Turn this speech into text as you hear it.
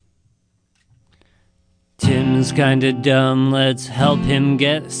Tim's kinda dumb, let's help him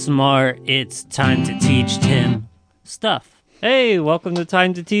get smart. It's time to teach Tim stuff. Hey, welcome to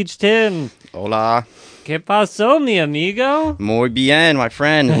Time to Teach Tim. Hola. ¿Qué pasó, mi amigo? Muy bien, my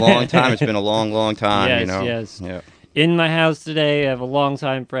friend. A long time. It's been a long, long time, Yes, you know. yes. Yeah. In my house today, I have a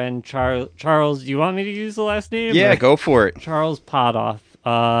longtime friend, Charles. Do you want me to use the last name? Yeah, or- go for it. Charles Potoff.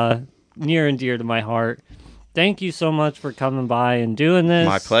 Near and dear to my heart. Thank you so much for coming by and doing this.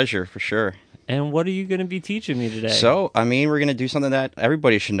 My pleasure, for sure. And what are you going to be teaching me today? So, I mean, we're going to do something that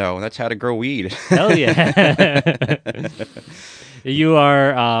everybody should know. That's how to grow weed. Hell yeah. You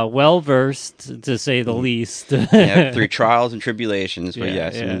are well-versed, to say the least. Yeah, through trials and tribulations. But Yeah,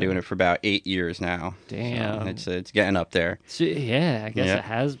 yes, I've yeah. been doing it for about 8 years now. Damn. So it's getting up there. Yeah, I guess Yep. it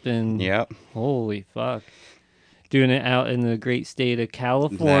has been. Yep. Holy fuck. Doing it out in the great state of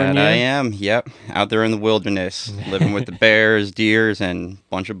California. That I am. Yep. Out there in the wilderness, living with the bears, deers, and a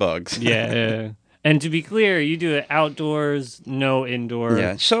bunch of bugs. Yeah. And to be clear, you do it outdoors, no indoor.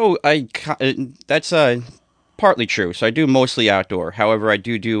 Yeah, so that's partly true. So I do mostly outdoor. However, I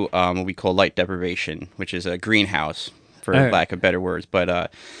do what we call light deprivation, which is a greenhouse, for All right. lack of better words.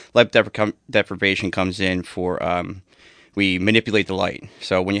 But light deprivation comes in for we manipulate the light.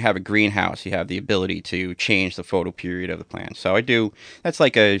 So when you have a greenhouse, you have the ability to change the photo period of the plant. So that's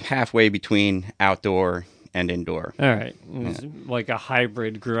like a halfway between outdoor and indoor. All right. It's like a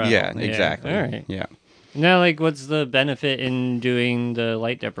hybrid grow. Yeah, exactly. All right. Yeah. Now, like, what's the benefit in doing the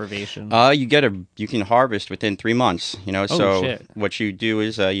light deprivation? You can harvest within 3 months, so shit. what you do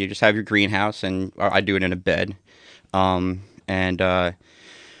is you just have your greenhouse, and I do it in a bed. During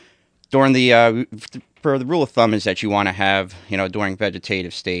for the rule of thumb is that you want to have, during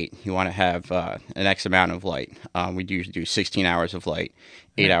vegetative state, you want to have an X amount of light. We usually do 16 hours of light,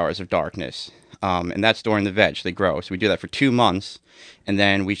 8 hours of darkness. And that's during the veg, they grow. So we do that for 2 months, and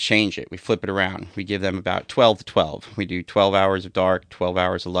then we change it. We flip it around. We give them about 12 to 12. We do 12 hours of dark, 12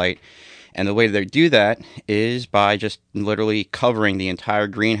 hours of light. And the way they do that is by just literally covering the entire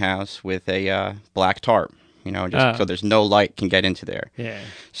greenhouse with a black tarp, so there's no light can get into there. Yeah.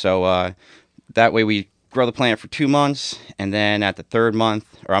 So that way we grow the plant for 2 months, and then at the third month,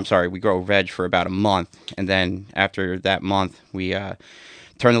 we grow veg for about a month. And then after that month, we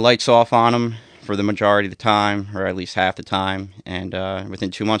turn the lights off on them for the majority of the time, or at least half the time, and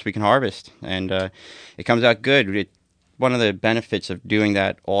within 2 months we can harvest, and it comes out good. One of the benefits of doing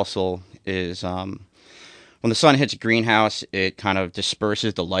that also is when the sun hits a greenhouse, it kind of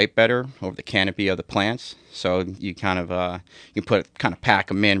disperses the light better over the canopy of the plants, so you kind of pack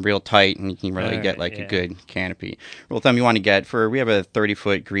them in real tight, and you can really get a good canopy. Rule of thumb, we have a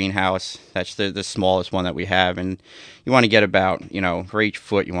 30-foot greenhouse. That's the smallest one that we have, and you want to get about, for each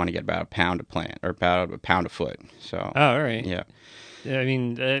foot, you want to get about a pound of plant, or about a pound a foot. So, Oh, all right. yeah. I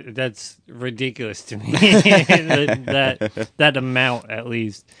mean, that's ridiculous to me. that amount, at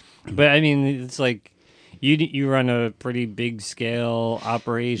least. But I mean, it's like you run a pretty big scale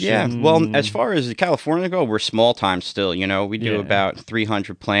operation. Yeah. Well, as far as California go, we're small time still. We do about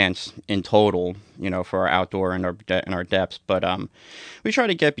 300 plants in total. For our outdoor and our depths. But we try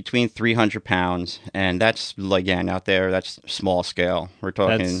to get between 300 pounds, and that's, again, out there, that's small scale. We're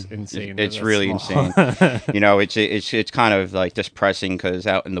talking. That's insane. It's That's really small. insane. It's kind of like depressing, because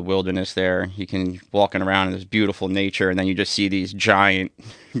out in the wilderness there, you can walking around in this beautiful nature, and then you just see these giant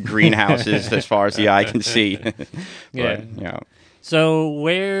greenhouses as far as the eye can see. Yeah. But, So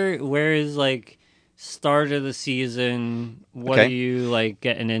where is like start of the season? What Okay. are you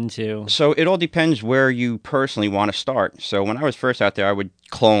getting into? So it all depends where you personally want to start. So when I was first out there, I would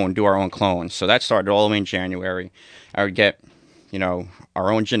do our own clones. So that started all the way in January. I would get,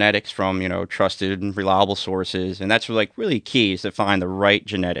 our own genetics from, trusted and reliable sources. And that's really key, is to find the right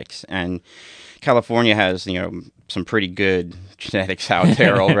genetics. And California has, some pretty good genetics out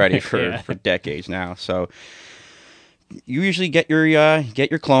there already for decades now. So you usually get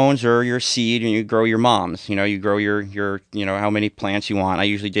your clones or your seed, and you grow your moms. You grow your how many plants you want. I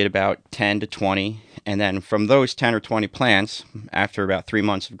usually did about 10 to 20, and then from those 10 or 20 plants, after about 3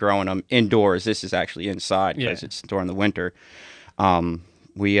 months of growing them indoors, this is actually inside because it's during the winter.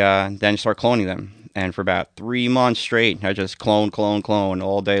 We then start cloning them, and for about 3 months straight, I just clone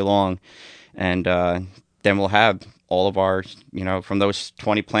all day long, and then we'll have all of our, from those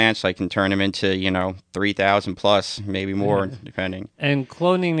 20 plants, I can turn them into, 3,000 plus, maybe more, depending. And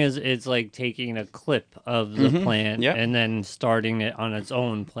cloning it's like taking a clip of the plant yeah. and then starting it on its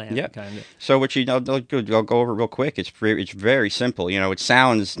own plant, Yeah. kind of. So what I'll go over real quick. It's very simple. It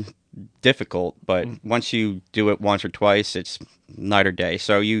sounds difficult, but once you do it once or twice, it's night or day.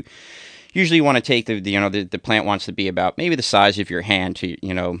 So you usually you want to take the plant wants to be about maybe the size of your hand. To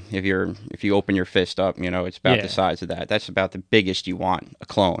if you open your fist up, it's about Yeah. the size of that. That's about the biggest you want a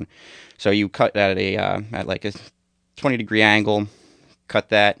clone. So you cut at at like a 20-degree angle. Cut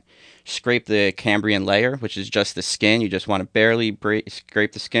that. Scrape the Cambrian layer, which is just the skin. You just want to barely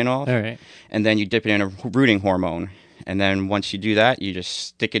scrape the skin off, All right. and then you dip it in a rooting hormone. And then once you do that, you just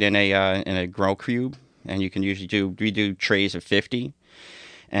stick it in a grow cube, and you can usually we do trays of 50.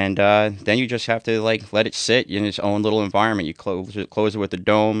 And then you just have to like let it sit in its own little environment. You close it with a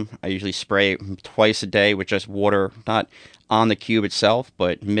dome. I usually spray it twice a day with just water, not on the cube itself,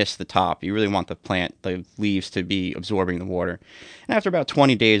 but mist the top. You really want the leaves to be absorbing the water. And after about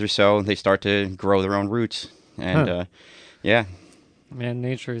 20 days or so, they start to grow their own roots. And yeah, Man,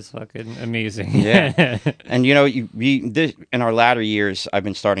 nature is fucking amazing. yeah. And in our latter years, I've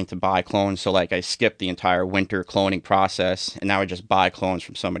been starting to buy clones. So like I skipped the entire winter cloning process, and now I just buy clones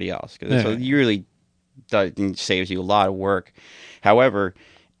from somebody else because Yeah. it really saves you a lot of work. However,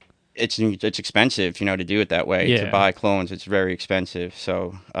 it's expensive, to do it that way. Yeah. To buy clones, it's very expensive.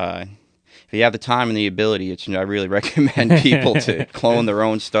 So if you have the time and the ability, I really recommend people to clone their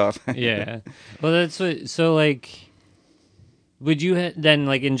own stuff. Yeah. Well, that's what. So, like, would you then,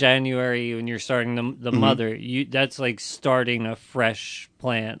 like, in January when you're starting the mother, that's like starting a fresh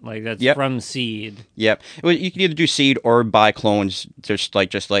plant, like that's Yep. from seed. Yep. Well, you can either do seed or buy clones, just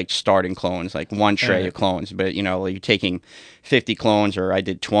like starting clones, like one tray of clones. But you're taking 50 clones, or I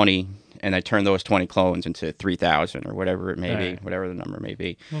did 20, and I turned those 20 clones into 3,000 or whatever it may be, Right. whatever the number may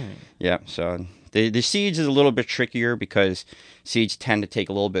be. Yeah. So the seeds is a little bit trickier because seeds tend to take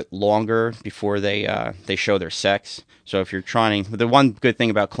a little bit longer before they show their sex. So if you're trying, the one good thing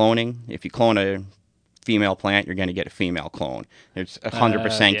about cloning, if you clone a female plant, you're going to get a female clone. It's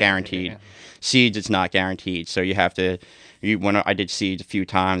 100% Yeah, guaranteed. yeah. Seeds, it's not guaranteed. So you have to. When I did seeds a few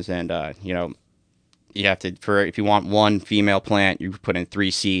times, and you have to, if you want one female plant, you put in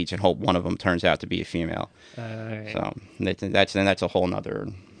 3 seeds and hope one of them turns out to be a female. Right. So that's a whole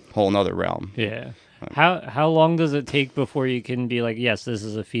nother realm. Yeah. How long does it take before you can be like, yes, this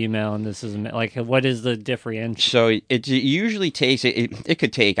is a female and this is a like, what is the differentiation? So it usually takes it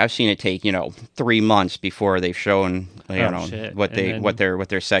could take, I've seen it take 3 months before they've shown Shit. what And what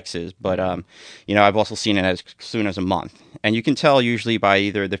their sex is. But I've also seen it as soon as a month, and you can tell usually by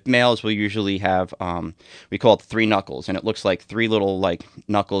either the males will usually have we call it 3 knuckles, and it looks like 3 little like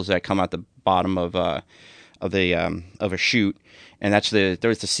knuckles that come out the bottom of a shoot, and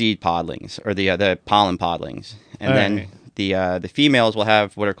there's the seed podlings, or the pollen podlings, and then Alright. the females will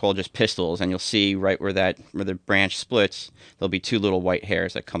have what are called just pistils, and you'll see right where the branch splits, there'll be 2 little white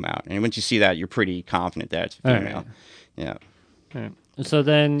hairs that come out, and once you see that, you're pretty confident that it's a female. Alright. Yeah. Right. So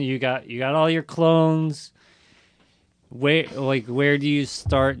then you got all your clones. Where do you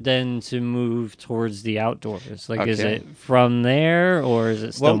start then to move towards the outdoors? Like, is Okay. it from there, or is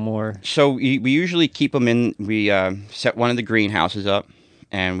it still Well, more? So we usually keep them in. We set one of the greenhouses up,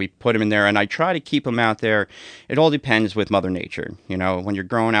 and we put them in there. And I try to keep them out there. It all depends with Mother Nature. When you're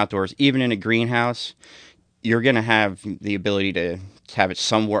growing outdoors, even in a greenhouse, you're going to have the ability to have it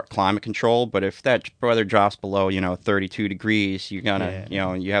somewhat climate control. But if that weather drops below 32 degrees, you're gonna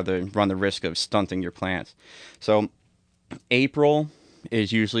you have to run the risk of stunting your plants. So April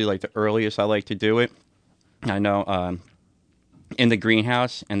is usually like the earliest I like to do it. I know in the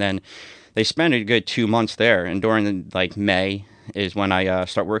greenhouse, and then they spend a good 2 months there. And during May is when I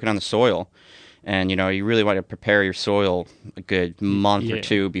start working on the soil. And you really want to prepare your soil a good month or Yeah.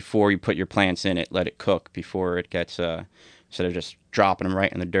 2 before you put your plants in it. Let it cook before it gets instead of just dropping them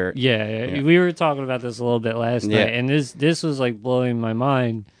right in the dirt. Yeah, we were talking about this a little bit last Yeah. night, and this was like blowing my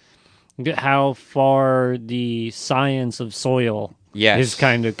mind. How far the science of soil Yes. has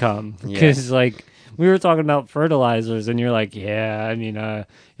kind of come, Yeah. because like we were talking about fertilizers, and you're like, yeah, I mean,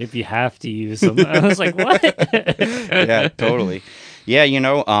 if you have to use them, I was like, what? Yeah, totally. Yeah,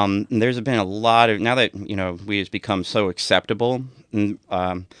 there's been a lot of, now that we has become so acceptable. And,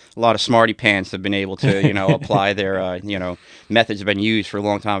 a lot of smarty pants have been able to apply their methods have been used for a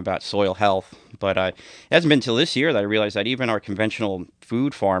long time about soil health. But it hasn't been until this year that I realized that even our conventional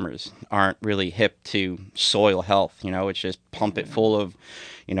food farmers aren't really hip to soil health. It's just pump it full of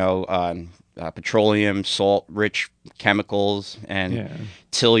petroleum, salt-rich chemicals, and Yeah.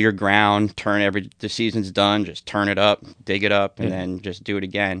 till your ground. The season's done, just turn it up, dig it up, and then just do it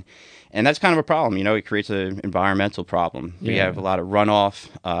again. And that's kind of a problem. It creates an environmental problem. We Yeah. have a lot of runoff.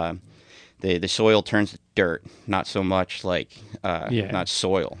 The soil turns to dirt, not so much not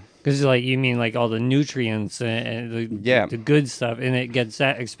soil. Because like you mean like all the nutrients and Yeah. the good stuff, and it gets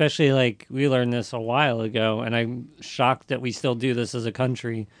that. Especially like we learned this a while ago, and I'm shocked that we still do this as a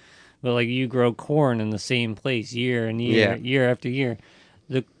country. but like you grow corn in the same place year and year, Yeah. year after year.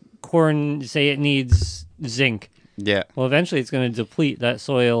 The corn, say it needs zinc. Yeah. Well, eventually it's going to deplete that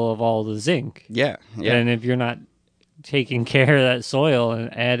soil of all the zinc. Yeah. Yeah. And if you're not taking care of that soil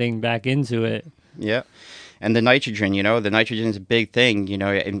and adding back into it, Yeah. And the nitrogen, the nitrogen is a big thing,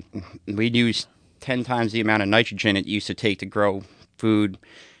 and we use 10 times the amount of nitrogen it used to take to grow food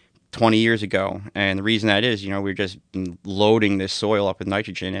 20 years ago. And the reason that is, we're just loading this soil up with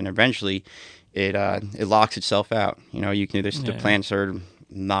nitrogen, and eventually it locks itself out. The plants are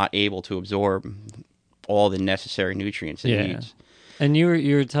not able to absorb all the necessary nutrients it needs. And you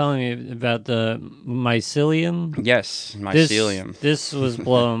were telling me about the mycelium. Yes, mycelium. This was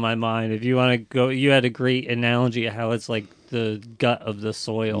blowing my mind. If you want to go, you had a great analogy of how it's like the gut of the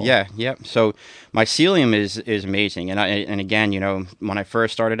soil. Yeah. So mycelium is amazing, and again, when I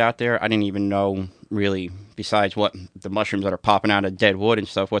first started out there, I didn't even know really, besides what the mushrooms that are popping out of dead wood and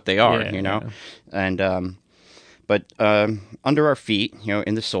stuff, what they are. And but under our feet,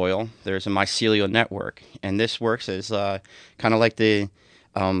 in the soil, there's a mycelial network, and this works as kind of like it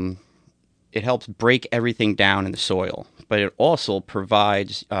helps break everything down in the soil, but it also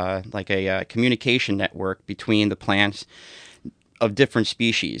provides like a communication network between the plants of different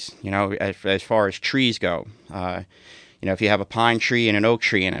species. As far as trees go, if you have a pine tree and an oak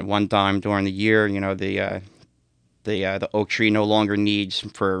tree, and at one time during the year, the oak tree no longer needs,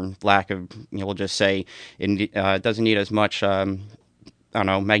 for lack of, we'll just say, it doesn't need as much,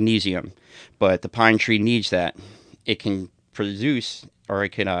 magnesium, but the pine tree needs that. It can produce, or it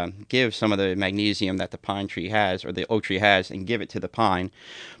can give some of the magnesium that the pine tree has, or the oak tree has, and give it to the pine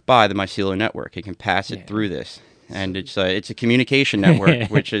by the mycelial network. It can pass it through this. And it's a communication network,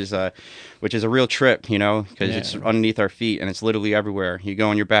 which is a real trip, because it's underneath our feet, and it's literally everywhere. You go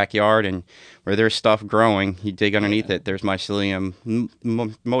in your backyard, and where there's stuff growing, you dig underneath it. There's mycelium.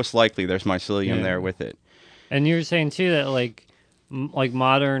 Most likely, there's mycelium there with it. And you were saying too that like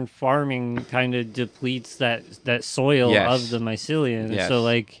modern farming kind of depletes that soil of the mycelium. Yes. So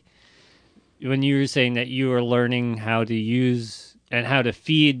like when you were saying that you were learning how to use and how to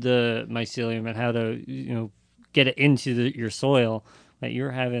feed the mycelium and how to get it into your soil, that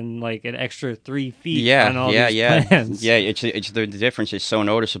you're having like an extra 3 feet on all these plants. Yeah, it's the difference is so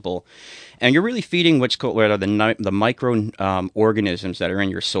noticeable, and you're really feeding what's called the micro organisms that are in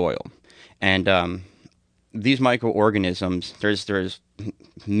your soil, and these microorganisms, there's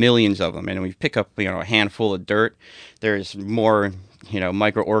millions of them, and when we pick up a handful of dirt, there's more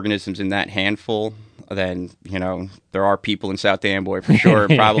microorganisms in that handful than there are people in South Amboy for sure,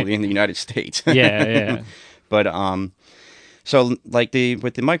 and probably in the United States. Yeah. But so like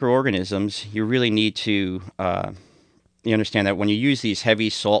with the microorganisms, you really need to you understand that when you use these heavy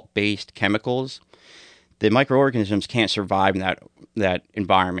salt-based chemicals, the microorganisms can't survive in that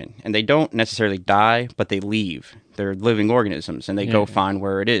environment, and they don't necessarily die, but they leave. They're living organisms, and they go find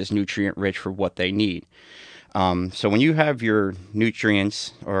where it is nutrient rich for what they need. So when you have your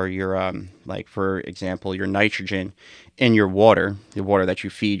nutrients, or your like for example your nitrogen in your water, the water that you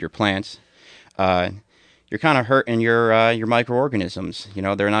feed your plants, you're kind of hurting your microorganisms.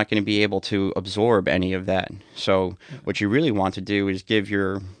 They're not going to be able to absorb any of that. So what you really want to do is give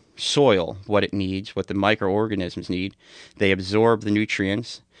your soil what it needs, what the microorganisms need. They absorb the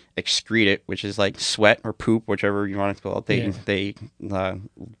nutrients, excrete it, which is like sweat or poop, whichever you want to call it. They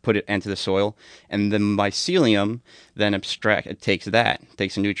put it into the soil, and the mycelium then takes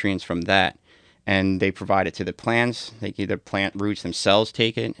the nutrients from that, and they provide it to the plants. The plant roots themselves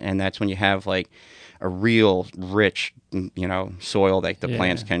take it, and that's when you have like a real rich, soil that the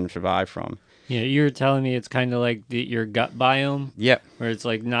plants can survive from. Yeah, you were telling me it's kind of like your gut biome. Yep. Where it's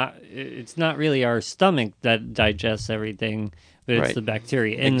like it's not really our stomach that digests everything, but it's the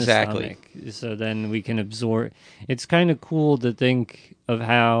bacteria in the stomach. So then we can absorb. It's kind of cool to think of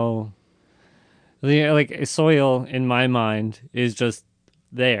how, like, soil in my mind is just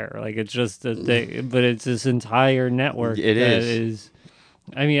there. Like it's just a thing, but it's this entire network. It is.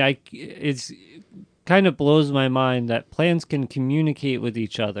 I mean, it's kind of blows my mind that plants can communicate with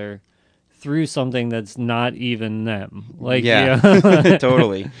each other through something that's not even them. Like,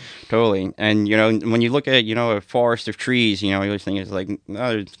 totally. And when you look at a forest of trees, you always think it's like,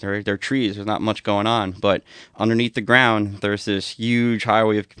 no, they're trees. There's not much going on, but underneath the ground, there's this huge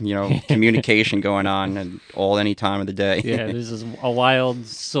highway of communication going on, and any time of the day. Yeah, this is a wild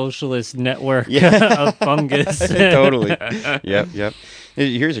socialist network of fungus. Totally. Yep.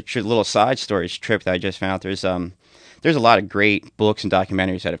 Here's a little side story trip that I just found. There's a lot of great books and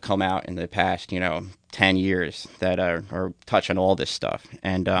documentaries that have come out in the past, 10 years that are touch on all this stuff.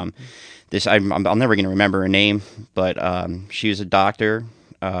 And I'm never going to remember her name, but she was a doctor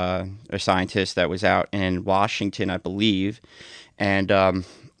a scientist that was out in Washington, I believe, and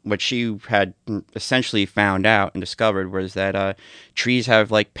what she had essentially found out and discovered was that trees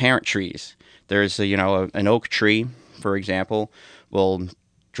have like parent trees. There's an oak tree, for example, will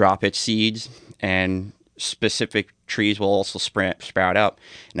drop its seeds, and specific trees will also sprout up.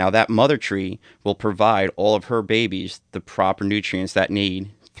 Now that mother tree will provide all of her babies the proper nutrients that need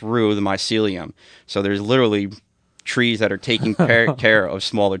through the mycelium. So there's literally trees that are taking care of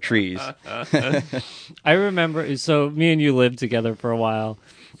smaller trees. I remember, so me and you lived together for a while.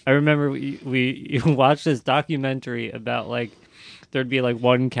 I remember we watched this documentary about like there'd be like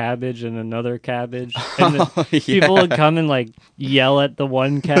one cabbage and another cabbage, and people would come and like yell at the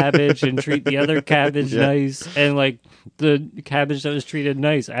one cabbage and treat the other cabbage nice, and like the cabbage that was treated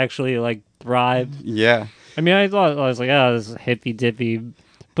nice actually like thrived. Yeah. I mean, I was like, oh, this is hippy dippy,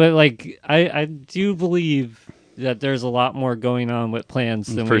 but like I do believe that there's a lot more going on with plants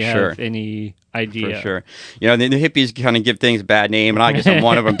than we have any idea. For sure. The hippies kind of give things a bad name, and I guess I'm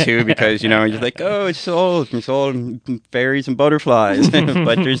one of them too, because you're like, oh, it's all fairies and butterflies,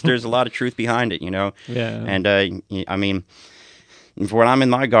 but there's a lot of truth behind it, Yeah. And I mean, when I'm in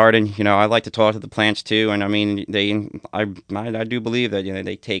my garden, I like to talk to the plants too, and I mean, I do believe that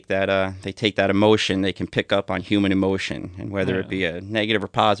they take that emotion, they can pick up on human emotion, and whether it be a negative or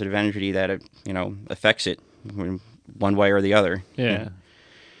positive energy that affects it one way or the other. Yeah.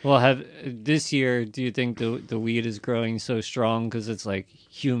 Well, this year, do you think the weed is growing so strong because it's like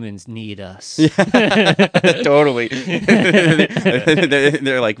humans need us? Totally.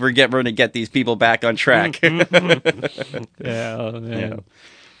 They're like, we're going to get these people back on track. Yeah. Oh, man.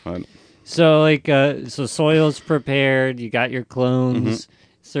 Yeah. So like, so soil's prepared. You got your clones.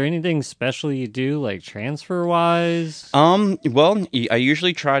 Is there anything special you do, like transfer wise? Well, I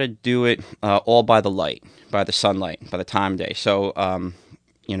usually try to do it all by the light, by the sunlight, by the time of day. So,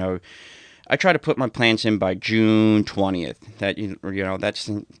 I try to put my plants in by June 20th. That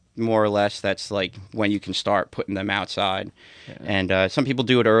that's more or less that's like when you can start putting them outside. Yeah. And some people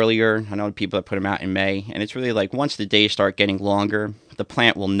do it earlier. I know people that put them out in May, and it's really like once the days start getting longer, the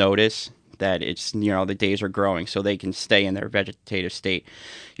plant will notice that it's the days are growing, so they can stay in their vegetative state.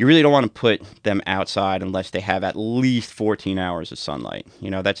 You really don't want to put them outside unless they have at least 14 hours of sunlight.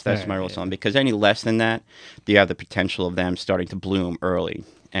 That's my rule of thumb, because any less than that, you have the potential of them starting to bloom early.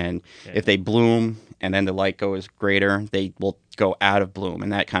 And if they bloom and then the light goes greater, they will go out of bloom,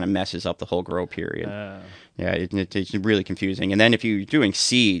 and that kind of messes up the whole grow period. Yeah, it's really confusing. And then if you're doing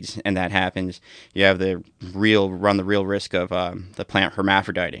seeds and that happens, you have run the real risk of the plant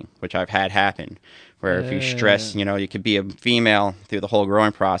hermaphroditing, which I've had happen, where if you stress, you could be a female through the whole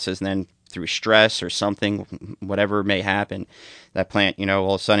growing process, and then through stress or something, whatever may happen, that plant,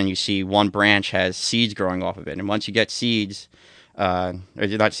 all of a sudden you see one branch has seeds growing off of it. And once you get seeds, or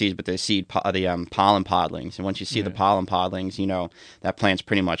not seeds, but the pollen podlings. And once you see the pollen podlings, that plant's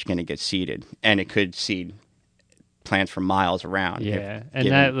pretty much going to get seeded, and it could seed plants for miles around. Yeah,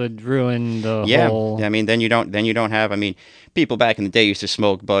 that would ruin the whole. Yeah, I mean, then you don't have. I mean, people back in the day used to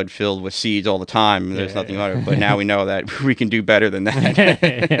smoke bud filled with seeds all the time. There's nothing on it, but now we know that we can do better than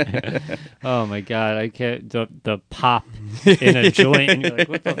that. Oh my God, I can't. The pop in a joint, and you're like,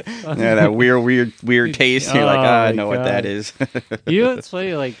 what the fuck? Yeah, that weird taste. You're like, I know what that is. It's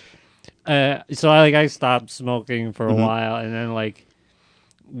funny, like, so I stopped smoking for a while, and then like,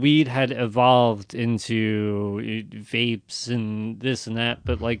 weed had evolved into vapes and this and that,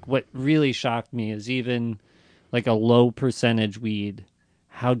 but like what really shocked me is even like a low percentage weed,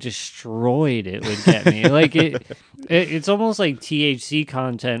 how destroyed it would get me. Like it's almost like THC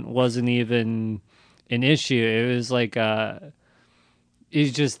content wasn't even an issue. It was like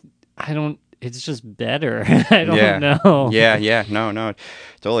it's just better. I don't know. Yeah, no,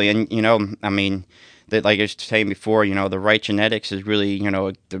 totally. And I mean, that, like I was saying before, the right genetics is really,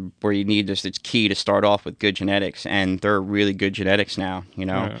 where you need this. It's key to start off with good genetics, and they're really good genetics now,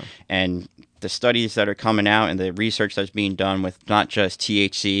 And the studies that are coming out and the research that's being done with not just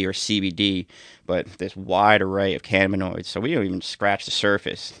THC or CBD, but this wide array of cannabinoids. So we don't even scratch the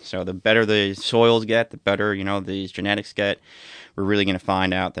surface. So the better the soils get, the better, these genetics get. We're really going to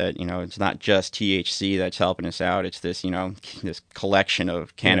find out that, it's not just THC that's helping us out. It's this, this collection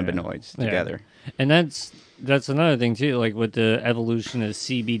of cannabinoids together. And that's another thing too, like with the evolution of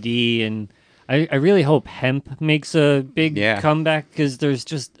CBD, and I really hope hemp makes a big comeback, because there's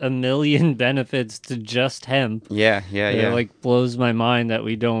just a million benefits to just hemp. It like blows my mind that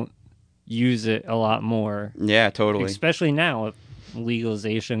we don't use it a lot more. Yeah, totally. Especially now with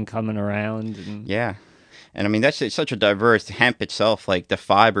legalization coming around. And And I mean, it's such a diverse hemp itself. Like the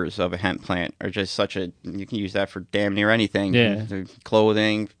fibers of a hemp plant are just such a, you can use that for damn near anything. Yeah.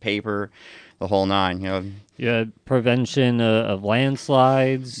 Clothing, paper, the whole nine, you know. Yeah, prevention of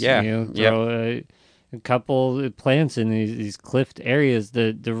landslides. Yeah, yep. Throw a couple of plants in these cliffed areas.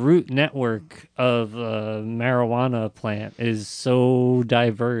 The root network of a marijuana plant is so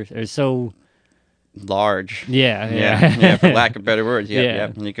diverse. Or so Large. yeah. For lack of better words. Yep,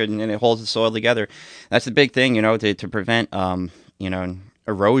 Yeah. yep. And it holds the soil together. That's the big thing, you know, to prevent,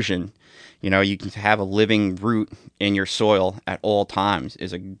 erosion. You know, you can have a living root in your soil at all times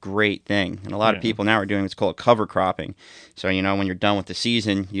is a great thing. And a lot of people now are doing what's called cover cropping. So, you know, when you're done with the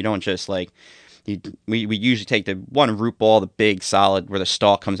season, you don't just like, we usually take the one root ball, the big solid where the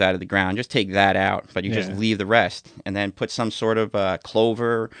stalk comes out of the ground. Just take that out, but you just leave the rest, and then put some sort of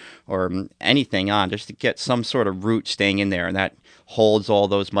clover or anything on, just to get some sort of root staying in there, and that holds all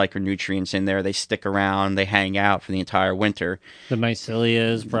those micronutrients in there. They stick around, they hang out for the entire winter. The mycelia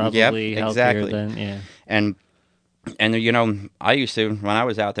is probably healthier exactly. than And you know, I used to, when I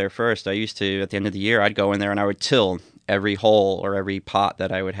was out there first, I used to, at the end of the year, I'd go in there and I would till every hole or every pot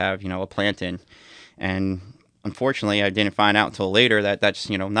that I would have, you know, a plant in. And unfortunately, I didn't find out until later that that's,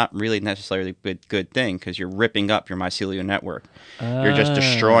 you know, not really necessarily a good thing, because you're ripping up your mycelial network. You're just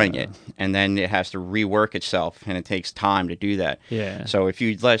destroying it, and then it has to rework itself, and it takes time to do that. Yeah. So if you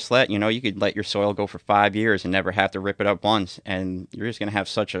you know, you could let your soil go for 5 years and never have to rip it up once, and you're just going to have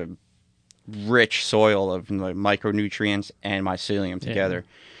such a rich soil of micronutrients and mycelium together.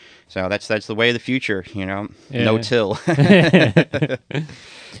 So that's the way of the future, you know. No till.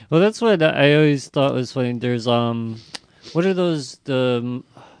 Well, that's what I always thought was funny. There's what are those, the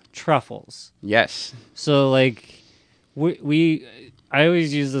truffles? Yes. So like I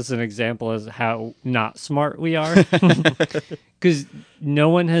always use this as an example as how not smart we are, because no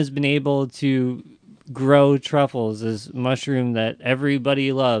one has been able to grow truffles, this mushroom that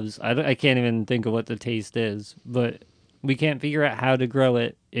everybody loves. I can't even think of what the taste is, but we can't figure out how to grow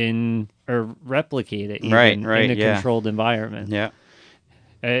it or replicate it even in a controlled environment. Yeah.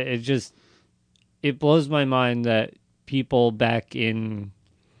 It blows my mind that people back in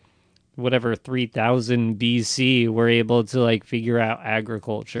whatever 3000 BC were able to like figure out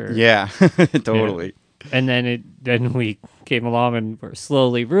agriculture. Yeah, totally. And then we came along and we're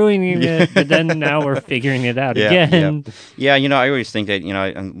slowly ruining it, but then now we're figuring it out again. Yeah, you know, I always think that, you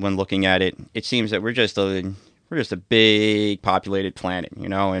know, when looking at it, it seems that we're just a big populated planet, you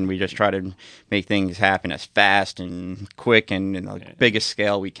know, and we just try to make things happen as fast and quick and in the biggest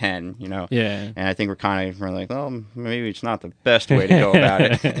scale we can, you know. Yeah. And I think we're like, well, maybe it's not the best way to go about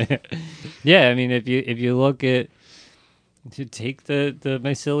it. Yeah, I mean, if you look at, to take the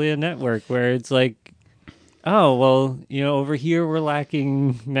mycelia network, where it's like, oh, well, you know, over here we're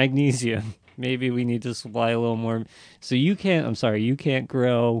lacking magnesium. Maybe we need to supply a little more. So you can't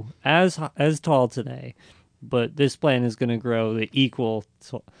grow as tall today, but this plant is going to grow the equal.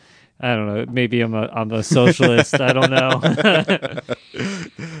 I don't know. Maybe I'm a socialist. I don't know.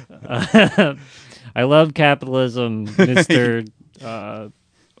 I love capitalism, Mr. Biden.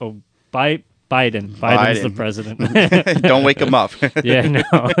 Biden's the president. Don't wake him up. Yeah,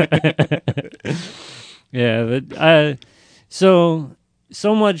 no. Yeah, but so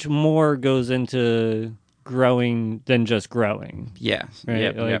much more goes into growing than just growing. Yeah.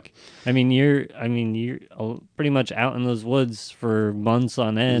 Right. I mean, you're pretty much out in those woods for months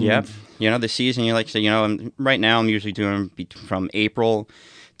on end. Yep. You know, the season, you like to say, you know, right now I'm usually doing from April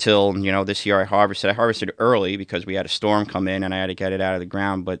till, you know, this year I harvested early because we had a storm come in and I had to get it out of the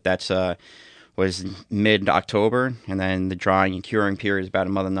ground, but that's was mid-October, and then the drying and curing period is about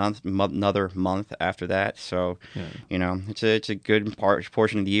another month after that. So, you know, it's a good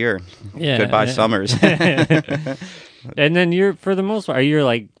portion of the year. Yeah. Goodbye summers. And then you're, for the most part, you're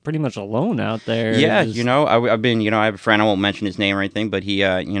like pretty much alone out there. Yeah, you know, I've been, you know, I have a friend, I won't mention his name or anything, but he,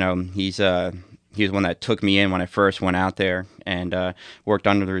 you know, he was one that took me in when I first went out there, and worked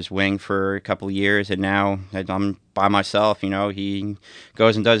under his wing for a couple of years, and now I'm by myself. You know, he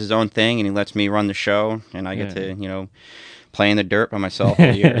goes and does his own thing, and he lets me run the show, and I get to, you know, play in the dirt by myself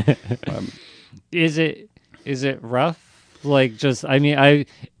all year. Is it rough? Like, just, I mean,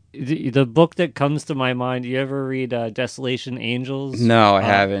 the book that comes to my mind, you ever read Desolation Angels? No, I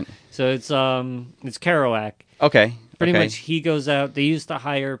haven't. So it's Kerouac. Okay. Pretty much, he goes out. They used to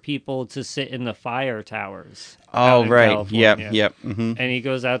hire people to sit in the fire towers. Oh, right. California. Yep. Mm-hmm. And he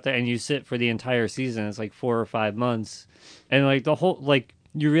goes out there, and you sit for the entire season. It's like 4 or 5 months, and like the whole, like,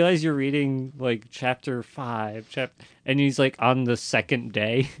 you realize you're reading like chapter 5, and he's like on the second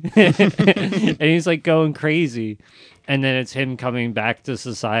day, and he's like going crazy, and then it's him coming back to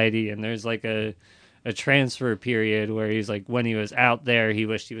society, and there's like a a transfer period where he's like, when he was out there, he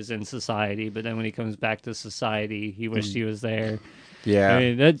wished he was in society, but then when he comes back to society, he wished he was there. Yeah. I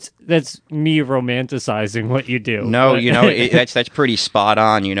mean, that's me romanticizing what you do. No, but- you know, that's pretty spot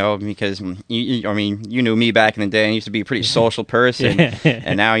on, you know, because I mean, you knew me back in the day. I used to be a pretty social person,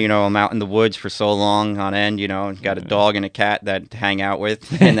 and now, you know, I'm out in the woods for so long on end, you know, got a dog and a cat that hang out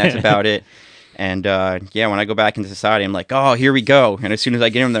with, and that's about it. And yeah, when I go back into society, I'm like, oh, here we go. And as soon as I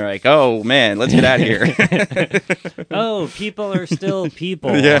get them, they're like, oh man, let's get out of here. Oh, people are still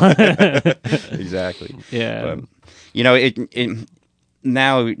people. Yeah, exactly. Yeah. But, you know, it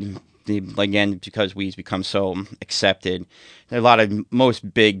now, again, because weed's become so accepted, a lot of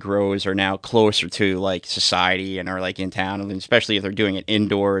most big grows are now closer to like society and are like in town, and especially if they're doing it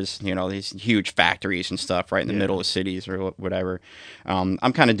indoors. You know, these huge factories and stuff right in the middle of cities or whatever. I'm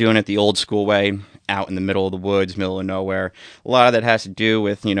kind of doing it the old school way, out in the middle of the woods, middle of nowhere. A lot of that has to do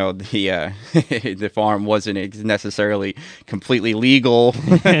with, you know, the the farm wasn't necessarily completely legal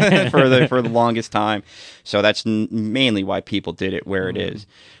for the longest time, so that's mainly why people did it where it is.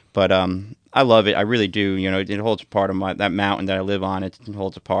 But I love it. I really do. You know, it holds a part of that mountain that I live on. It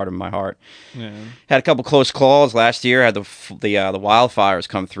holds a part of my heart. Yeah. Had a couple close calls last year. Had the wildfires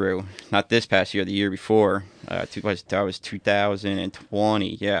come through. Not this past year, the year before. That was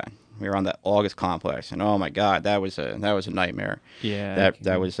 2020. Yeah, we were on that August complex, and oh my God, that was a nightmare. Yeah.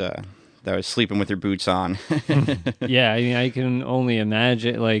 That was sleeping with your boots on. Yeah, I mean, I can only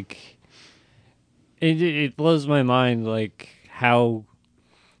imagine. Like, it blows my mind, like how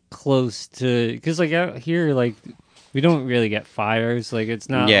close to, because like out here, like we don't really get fires. Like it's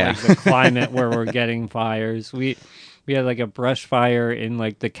not Yeah. like the climate where we're getting fires. We had like a brush fire in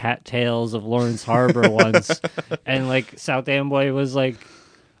like the cattails of Lawrence Harbor once, and like South Amboy was like,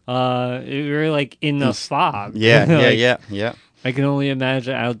 we were like in the fog. Yeah, Like, yeah. I can only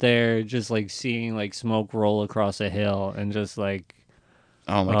imagine out there just like seeing like smoke roll across a hill and just like,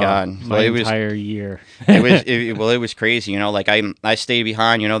 Oh my God! my Well, it was entire year. it was crazy. You know, like I stayed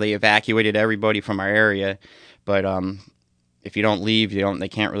behind. You know, they evacuated everybody from our area, but if you don't leave, they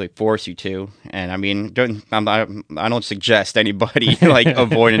can't really force you to. And I mean, I don't suggest anybody like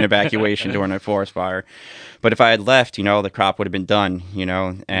avoid an evacuation during a forest fire. But if I had left, you know, the crop would have been done. You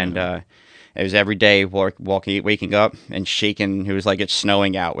know, and it was every day waking up and shaking. It was like it's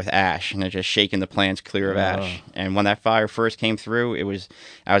snowing out with ash, and it's just shaking the plants clear of ash. And when that fire first came through, I was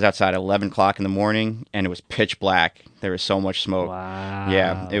outside at 11 o'clock in the morning, and it was pitch black. There was so much smoke. Wow.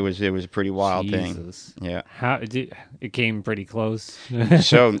 Yeah, it was a pretty wild Jesus. thing. Yeah. It came pretty close.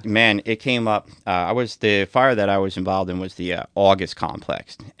 So man, it came up. The fire that I was involved in was the August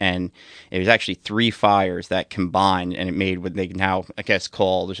complex, and it was actually 3 fires that combined, and it made what they now I guess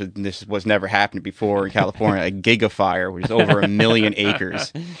call this was never happened before in California, a gigafire, which is over 1 million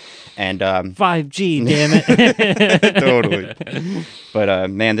acres. And 5G, damn it. totally.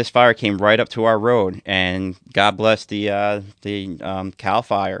 But man, this fire came right up to our road, and God bless the Cal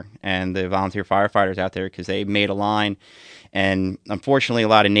Fire and the volunteer firefighters out there, because they made a line. And unfortunately, a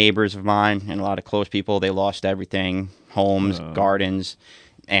lot of neighbors of mine and a lot of close people, they lost everything: homes, gardens,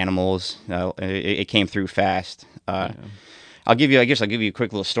 animals. It came through fast. I'll give you a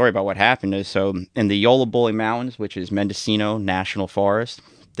quick little story about what happened. So in the Yola Mountains, which is Mendocino National Forest,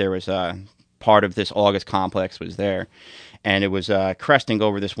 there was part of this August complex was there, and it was cresting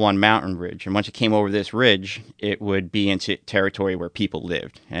over this one mountain ridge. And once it came over this ridge, it would be into territory where people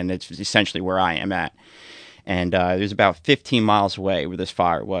lived, and it's essentially where I am at. And it was about 15 miles away where this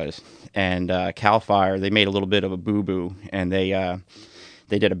fire was. And Cal Fire, they made a little bit of a boo-boo, and they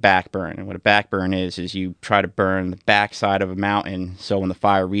did a back burn. And what a back burn is you try to burn the back side of a mountain, so when the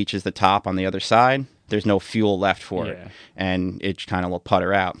fire reaches the top on the other side, there's no fuel left for it, and it kind of will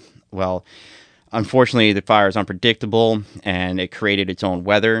putter out. Well, unfortunately, the fire is unpredictable, and it created its own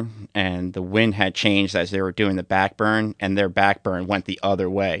weather, and the wind had changed as they were doing the back burn, and their back burn went the other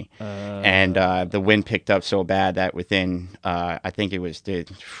way. And the wind picked up so bad that within, I think it was the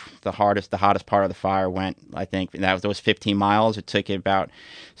hottest part of the fire went, I think, that was those 15 miles. It took it about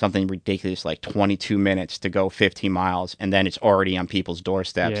something ridiculous, like 22 minutes to go 15 miles, and then it's already on people's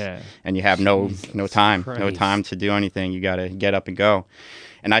doorsteps, and you have no time to do anything. You got to get up and go.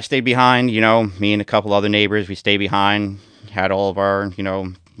 And I stayed behind, you know, me and a couple other neighbors, we stayed behind, had all of our, you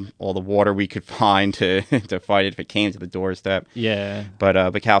know, all the water we could find to fight it if it came to the doorstep. Yeah.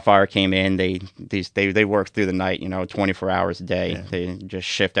 But Cal Fire came in, they worked through the night, you know, 24 hours a day. Yeah. They just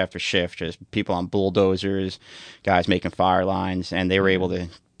shift after shift, just people on bulldozers, guys making fire lines, and they were able to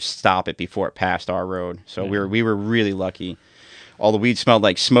stop it before it passed our road. So we were really lucky. all the weed smelled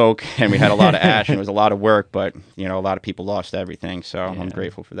like smoke, and we had a lot of ash, and it was a lot of work. But a lot of people lost everything, so I'm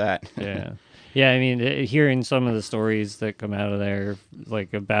grateful for that. Yeah. Yeah, I mean, hearing some of the stories that come out of there,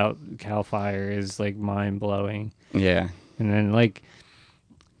 like about Cal Fire, is like mind blowing. Yeah. And then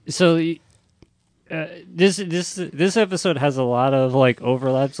so this episode has a lot of like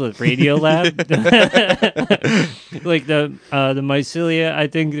overlaps with Radiolab. Like the mycelia, I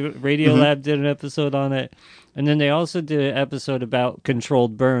think Radiolab did an episode on it. And then they also did an episode about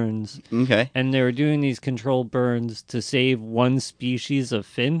controlled burns. Okay. And they were doing these controlled burns to save one species of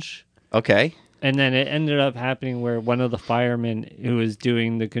finch. Okay. And then it ended up happening where one of the firemen who was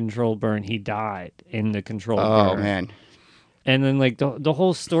doing the controlled burn, he died in the controlled burn. Oh, man. And then, like, the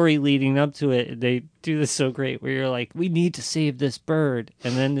whole story leading up to it, they do this so great where you're like, we need to save this bird.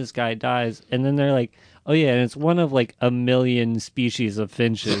 And then this guy dies. And then they're like, oh, yeah, and it's one of, like, 1 million species of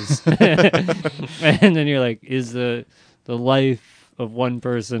finches. And then you're like, is the life of one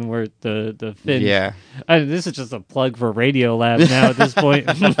person worth the finch? Yeah. This is just a plug for Radiolab now at this point.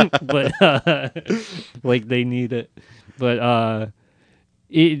 But, like, they need it. But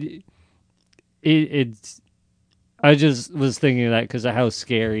it's... I just was thinking of that because of how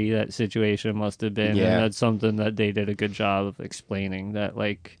scary that situation must have been. Yeah. And that's something that they did a good job of explaining, that,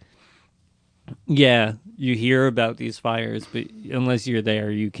 like, yeah, you hear about these fires, but unless you're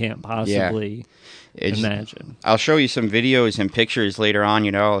there, you can't possibly imagine. I'll show you some videos and pictures later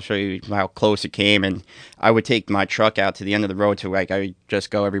on, I'll show you how close it came. And I would take my truck out to the end of the road to, like, I would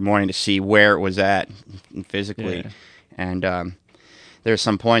just go every morning to see where it was at physically. Yeah. And there's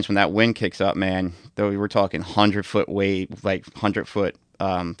some points when that wind kicks up, man, though we're talking 100-foot wave, like 100-foot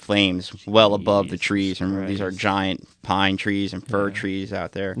flames well above the trees. And these are giant pine trees and fir trees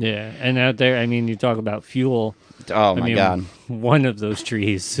out there. Yeah, and out there, I mean, you talk about fuel. Oh, my God. One of those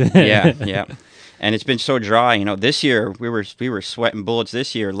trees. Yeah. And it's been so dry. This year we were sweating bullets.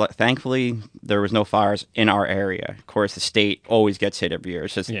 This year, thankfully, there was no fires in our area. Of course, the state always gets hit every year.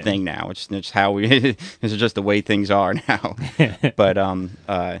 It's just a thing now. It's how we. This is just the way things are now. But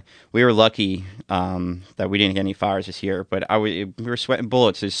we were lucky that we didn't get any fires this year. But we were sweating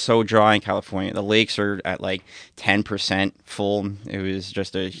bullets. It's so dry in California. The lakes are at like 10% full. It was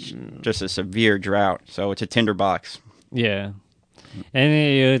just a severe drought. So it's a tinderbox. Yeah, and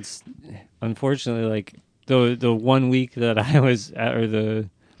it's unfortunately like the 1 week that I was at,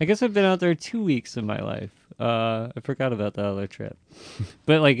 I guess I've been out there 2 weeks in my life. I forgot about that other trip,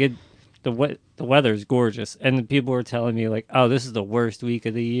 but like the weather's gorgeous, and people were telling me like, oh, this is the worst week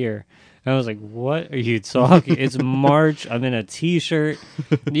of the year. And I was like, what are you talking? It's March. I'm in a t-shirt.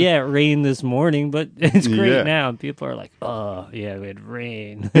 Yeah, it rained this morning, but it's great now. And people are like, oh, yeah, we had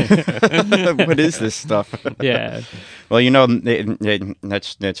rain. What is this stuff? Yeah. Well,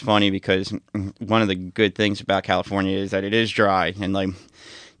 that's funny because one of the good things about California is that it is dry, and like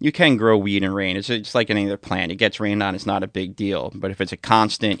you can grow weed in rain. It's like any other plant. It gets rained on, it's not a big deal. But if it's a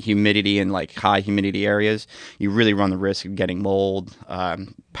constant humidity in like high humidity areas, you really run the risk of getting mold,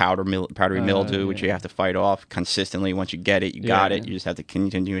 powdery mildew, which you have to fight off consistently. Once you get it, you got it. You just have to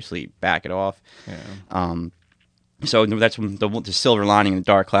continuously back it off. Yeah. So that's the silver lining in the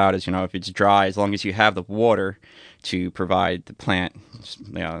dark cloud is, if it's dry, as long as you have the water to provide the plant,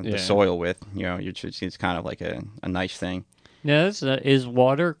 the soil with, it's kind of like a nice thing. Now, is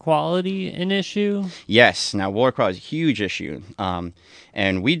water quality an issue? Yes. Now, water quality is a huge issue.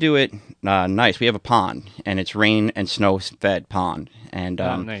 And we do it nice. We have a pond, and it's rain and snow fed pond. And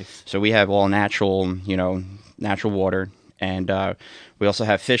nice. So we have all natural water. And we also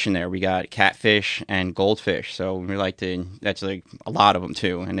have fish in there. We got catfish and goldfish. So we that's like a lot of them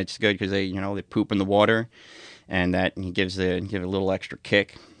too. And it's good because they poop in the water, and that give a little extra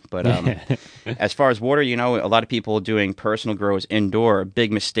kick. But as far as water, a lot of people doing personal grows indoor, a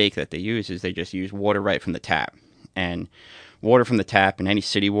big mistake that they use is they just use water right from the tap. And water from the tap and any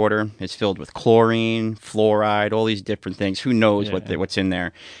city water is filled with chlorine, fluoride, all these different things. Who knows what's in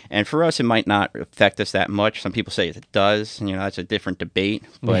there? And for us, it might not affect us that much. Some people say it does. And, that's a different debate.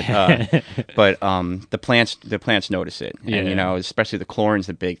 But the plants notice it. And especially the chlorine's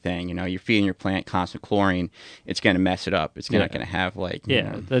the big thing. You're feeding your plant constant chlorine, it's going to mess it up. It's not going to have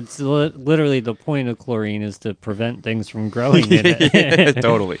that's literally the point of chlorine, is to prevent things from growing in it.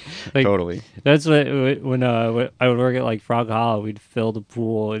 Totally. That's what when I would work at like Frog Hollow, we'd fill the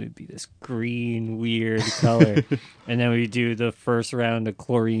pool and it'd be this green weird color, and then we do the first round of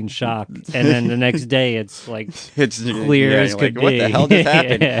chlorine shock, and then the next day it's clear as could be. What the hell just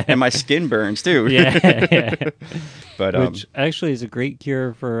happened? And my skin burns too. But which actually is a great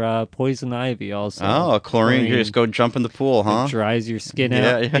cure for poison ivy also. Oh, chlorine, you just go jump in the pool, huh? It dries your skin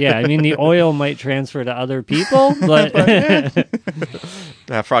out. Yeah, I mean the oil might transfer to other people, but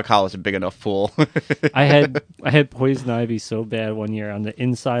Frog Hollow is a big enough pool. I had poison ivy so bad one year on the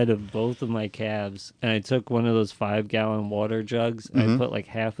inside of both of my calves, and I took one of those 5-gallon water jugs and I put like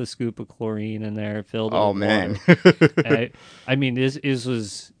half a scoop of chlorine in there, filled it Oh with man. water. I mean, it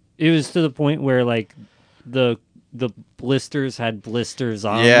was to the point where like the blisters had blisters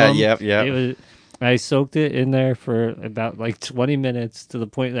on them. Yep. It was. I soaked it in there for about like 20 minutes to the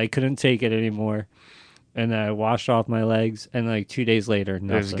point that I couldn't take it anymore. And I washed off my legs, and like 2 days later,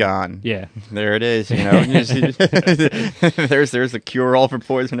 nothing. It was gone. Yeah. There it is. There's the cure all for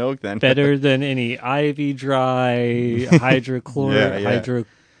poison oak. Then Better than any Ivy Dry, hydrochloric, Yeah.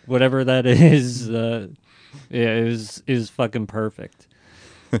 whatever that is. It was fucking perfect.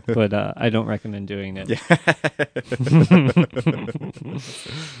 But I don't recommend doing it.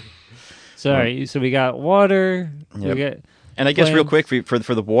 Sorry. So we got water. Yep. We got. And I guess real plants. quick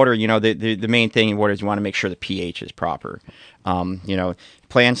for the water, the main thing in water is you want to make sure the pH is proper.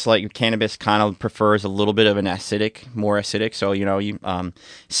 Plants like cannabis kind of prefers a little bit of an more acidic. So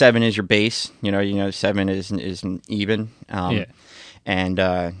 7 is your base. 7 is even. And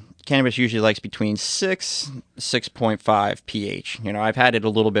cannabis usually likes between 6.5 pH. I've had it a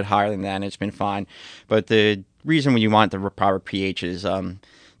little bit higher than that, and it's been fine. But the reason when you want the proper pH is the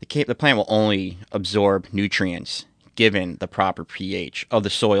plant will only absorb nutrients given the proper pH of the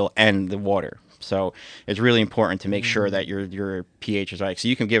soil and the water. So it's really important to make sure that your pH is right. So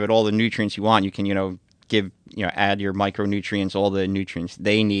you can give it all the nutrients you want. You can, add your micronutrients, all the nutrients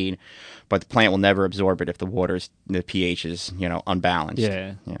they need, but the plant will never absorb it if the pH is, unbalanced.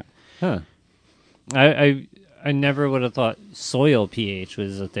 Yeah. Yeah. Huh. I never would have thought soil pH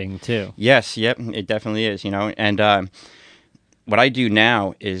was a thing too. Yes. Yep. It definitely is, and what I do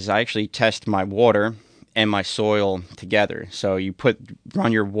now is I actually test my water and my soil together. So you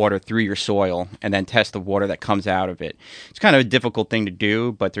run your water through your soil and then test the water that comes out of it. It's kind of a difficult thing to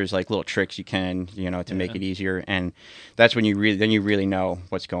do, but there's like little tricks you can, to make it easier. And that's when you really know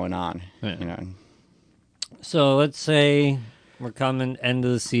what's going on. Yeah. So let's say we're coming end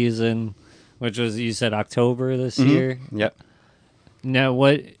of the season, which was, you said October this year. Yep. Now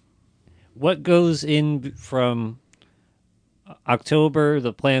what goes in from October,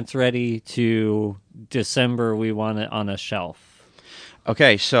 the plant's ready, to December, we want it on a shelf?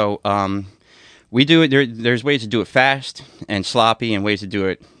 Okay, so we do it. There's ways to do it fast and sloppy, and ways to do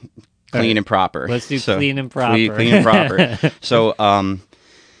it clean and proper. Let's do clean and proper. Clean and proper. So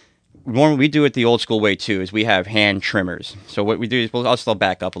we do it the old school way too. Is we have hand trimmers. So what we do is I'll still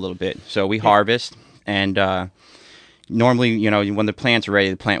back up a little bit. So we harvest, and normally, when the plant's ready,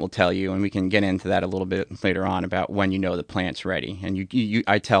 the plant will tell you, and we can get into that a little bit later on about when the plant's ready. And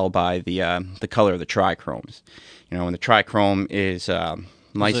I tell by the color of the trichromes. When the trichrome is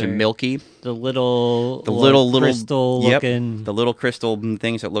nice and milky, the little crystal looking, the little crystal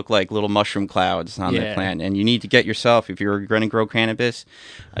things that look like little mushroom clouds on the plant. And you need to get yourself, if you're going to grow cannabis,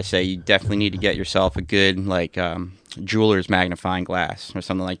 I say you definitely need to get yourself a good jeweler's magnifying glass or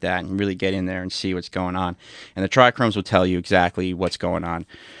something like that, and really get in there and see what's going on. And the trichromes will tell you exactly what's going on.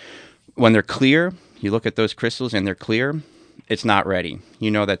 When they're clear, you look at those crystals and they're clear, it's not ready.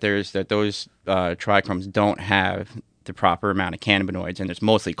 You know that those trichromes don't have the proper amount of cannabinoids, and it's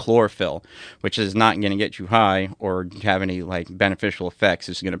mostly chlorophyll, which is not going to get you high or have any beneficial effects.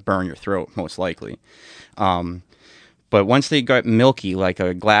 It's going to burn your throat most likely. But once they got milky, like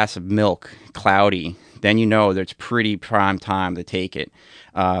a glass of milk, cloudy, then that it's pretty prime time to take it.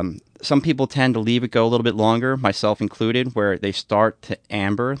 Some people tend to leave it go a little bit longer, myself included, where they start to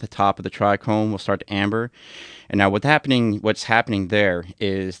amber. The top of the trichrome will start to amber. And now what's happening there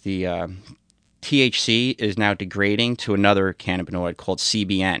is the THC is now degrading to another cannabinoid called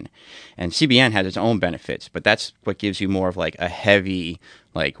CBN. And CBN has its own benefits, but that's what gives you more of a heavy,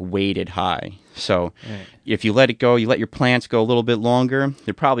 weighted high. So if you let it go, you let your plants go a little bit longer,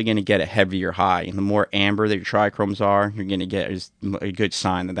 they're probably going to get a heavier high. And the more amber that your trichromes are, you're going to get is a good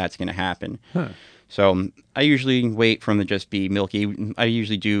sign that that's going to happen. Huh. So I usually wait for them to just be milky. I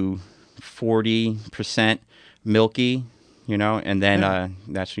usually do 40% milky, and then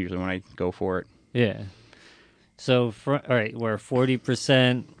that's usually when I go for it. Yeah. So, all right, we're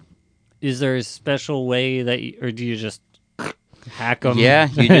 40%. Is there a special way or do you just hack them? Yeah,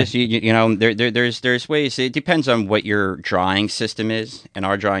 you just there's ways. It depends on what your drying system is, and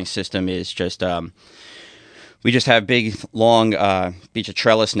our drying system is just we just have big long piece of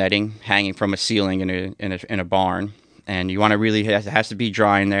trellis netting hanging from a ceiling in a barn. And you want to it has to be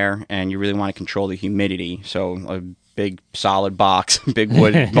dry in there, and you really want to control the humidity. So a big solid box, big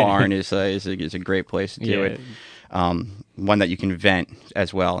wood barn is a great place to do it. One that you can vent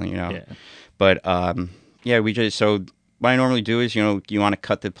as well, Yeah. But we just what I normally do is, you want to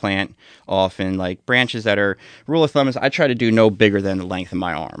cut the plant off in like branches that are, rule of thumb is I try to do no bigger than the length of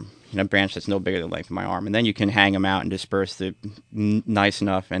my arm. Branch that's no bigger than the length of my arm. And then you can hang them out and disperse it nice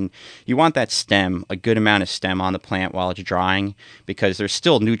enough. And you want that stem, a good amount of stem on the plant while it's drying, because there's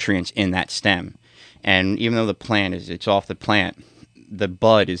still nutrients in that stem. And even though the plant it's off the plant, the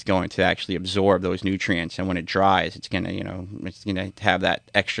bud is going to actually absorb those nutrients, and when it dries, it's gonna have that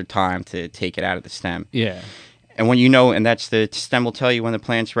extra time to take it out of the stem. Yeah. And and that's the stem will tell you when the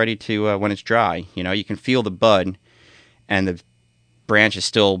plant's ready to when it's dry. You can feel the bud, and the branch is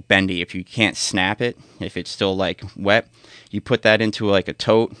still bendy. If you can't snap it, if it's still like wet, you put that into like a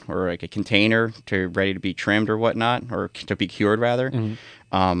tote or like a container to ready to be trimmed or whatnot, or to be cured rather.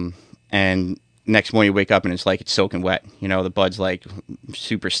 Mm-hmm. And next morning you wake up and it's like it's soaking wet. The bud's like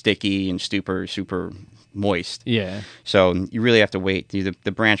super sticky and super moist. Yeah. So you really have to wait.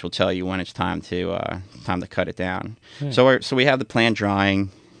 The branch will tell you when it's time to cut it down. Yeah. So we have the plant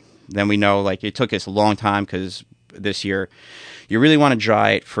drying. Then we know, like, it took us a long time because this year you really want to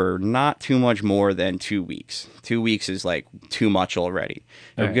dry it for not too much more than 2 weeks. 2 weeks is like too much already.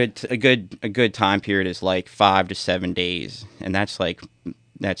 Right. A good time period is like 5 to 7 days, and that's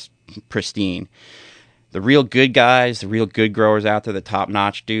pristine. The real good guys, the real good growers out there, the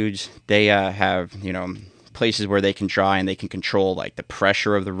top-notch dudes, they have, places where they can dry and they can control like the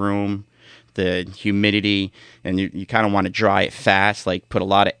pressure of the room, the humidity, and you kind of want to dry it fast, like put a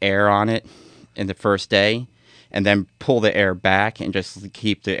lot of air on it in the first day, and then pull the air back and just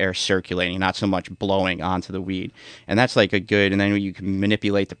keep the air circulating, not so much blowing onto the weed. And that's like and then you can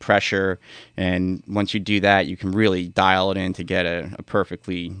manipulate the pressure, and once you do that, you can really dial it in to get a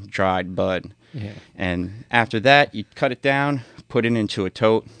perfectly dried bud. Yeah. And after that, you cut it down, put it into a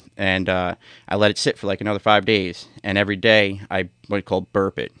tote, and I let it sit for like another 5 days. And every day, I what you call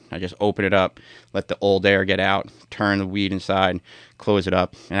burp it. I just open it up, let the old air get out, turn the weed inside, close it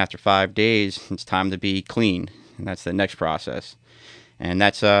up, and after 5 days, it's time to be clean. And that's the next process. And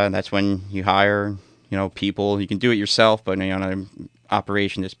that's when you hire, people. You can do it yourself, but on an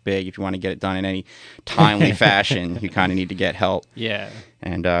operation this big, if you want to get it done in any timely fashion, you kind of need to get help. Yeah.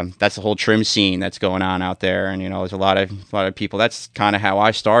 And that's the whole trim scene that's going on out there. And there's a lot of people. That's kind of how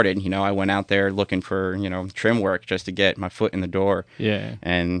I started. I went out there looking for trim work just to get my foot in the door. Yeah.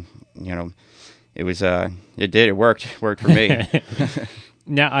 And it was it worked for me.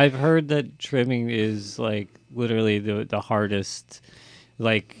 Now I've heard that trimming is like literally the hardest,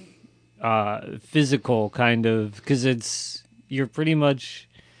 like physical kind of, because you have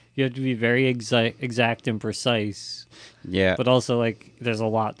to be very exact and precise. Yeah. But also, like, there's a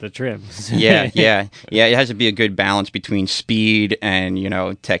lot to trim. Yeah. It has to be a good balance between speed and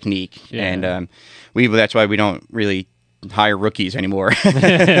technique. Yeah. And that's why we don't really hire rookies anymore.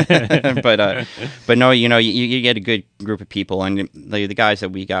 but no, you get a good group of people, and the guys that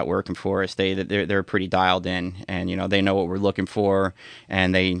we got working for us, they're pretty dialed in, and they know what we're looking for,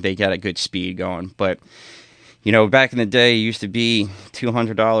 and they got a good speed going. But back in the day, it used to be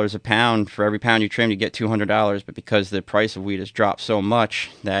 $200 a pound. For every pound you trim, you get $200. But because the price of weed has dropped so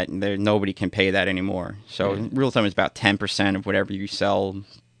much that nobody can pay that anymore. So rule of thumb is about 10% of whatever you sell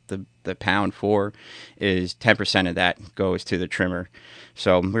the pound for is 10% of that goes to the trimmer.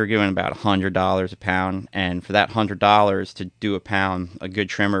 So we're giving about $100 a pound, and for that $100 to do a pound, a good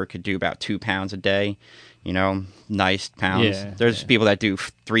trimmer could do about 2 pounds a day. Nice pounds. Yeah, There's people that do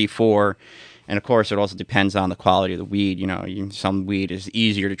 3, 4. And of course, it also depends on the quality of the weed. Some weed is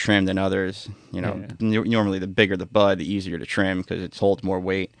easier to trim than others. Normally the bigger the bud, the easier to trim because it holds more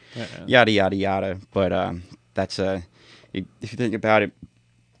weight. Yada yada yada. But that's if you think about it,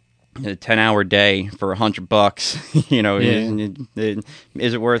 a 10-hour day for $100.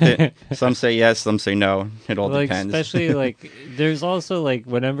 Is it worth it? Some say yes, some say no. It all depends. Especially like there's also like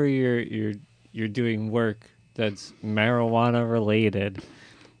whenever you're doing work that's marijuana related.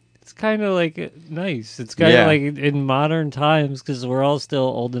 It's kind of like nice. It's kind of like in modern times, because we're all still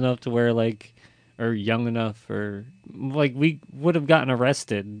old enough to where like, or young enough, or like we would have gotten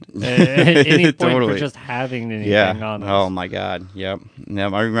arrested at any point totally. For just having anything on us. Oh my God. Yep.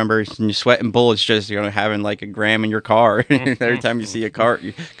 I remember you sweating bullets just having like a gram in your car. Every time you see a cop,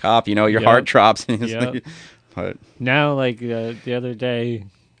 your heart drops. But now, like the other day,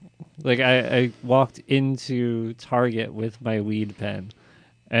 like I walked into Target with my weed pen.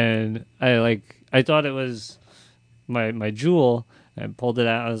 And I thought it was my jewel, and pulled it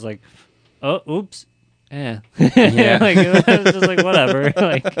out. I was like, oh, oops. Yeah. Like, it was just like, whatever.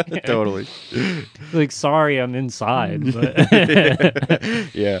 Like, totally. Like, sorry, I'm inside.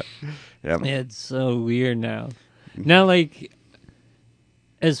 But yeah. It's so weird now. Now, like,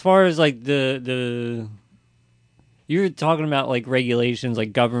 as far as like the you were talking about like regulations,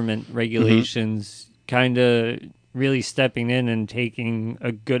 like government regulations, kind of really stepping in and taking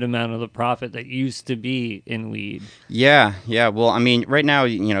a good amount of the profit that used to be in weed. Yeah, yeah. Well, I mean, right now,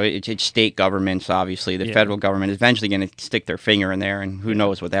 it's state governments. Obviously, the Yeah. federal government is eventually going to stick their finger in there, and who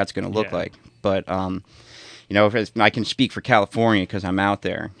knows what that's going to look Yeah. like. But if I can speak for California because I'm out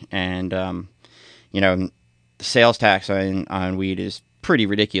there, and the sales tax on weed is pretty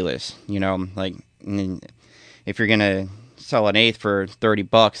ridiculous. Like if you're gonna sell an eighth for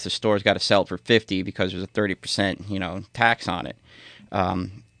 $30, the store's got to sell it for 50 because there's a 30% tax on it.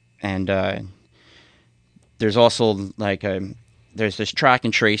 And there's also there's this track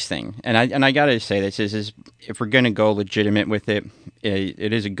and trace thing, and I gotta say this is if we're gonna go legitimate with it,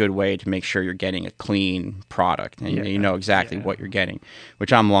 it is a good way to make sure you're getting a clean product and you know exactly what you're getting,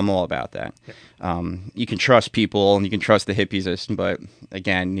 which I'm all about that. You can trust people and you can trust the hippies, but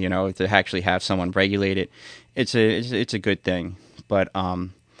again, to actually have someone regulate it, it's a good thing. But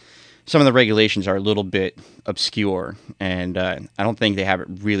some of the regulations are a little bit obscure, and I don't think they have it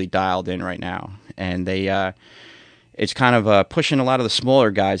really dialed in right now, and it's kind of pushing a lot of the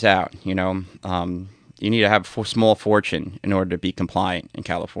smaller guys out. You need to have a small fortune in order to be compliant in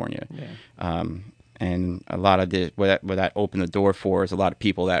California. Yeah. And a lot of what that opened the door for is a lot of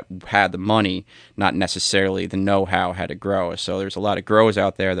people that had the money, not necessarily the know-how how to grow. So there's a lot of growers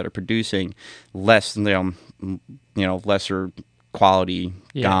out there that are producing lesser quality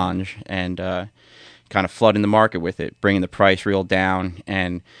ganj and kind of flooding the market with it, bringing the price real down,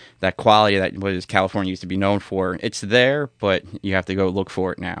 and that quality that was California used to be known for, it's there, but you have to go look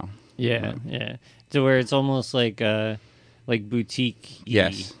for it now. Yeah, yeah. To where it's almost like boutique.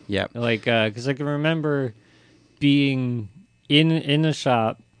 Yes. Yep. Because I can remember being in a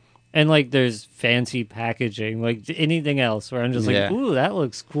shop, and there's fancy packaging, like anything else, where I'm just like, ooh, that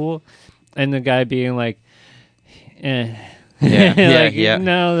looks cool, and the guy being like, eh. Yeah.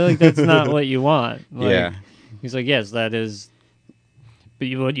 No, that's not what you want. Yeah. He's like, yes, that is. But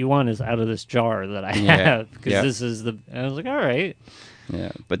what you want is out of this jar that I have, because this is the. I was like, all right.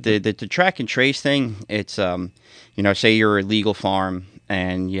 Yeah, but the track and trace thing, it's say you're a legal farm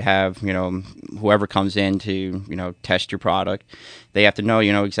and you have whoever comes in to test your product, they have to know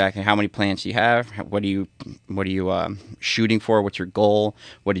exactly how many plants you have, what are you shooting for, what's your goal,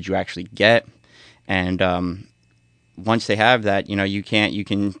 what did you actually get, and once they have that, you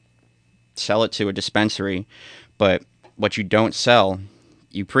can sell it to a dispensary, but what you don't sell,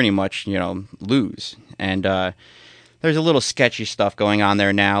 you pretty much lose. And there's a little sketchy stuff going on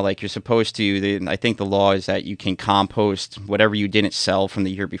there now. Like you're supposed to, I think the law is that you can compost whatever you didn't sell from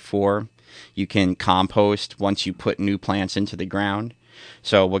the year before. You can compost once you put new plants into the ground.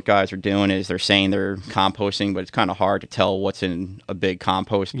 So what guys are doing is they're saying they're composting, but it's kind of hard to tell what's in a big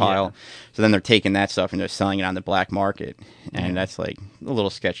compost pile. Yeah. So then they're taking that stuff and they're selling it on the black market. And that's like a little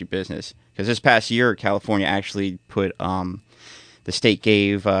sketchy business. Because this past year, California actually put, the state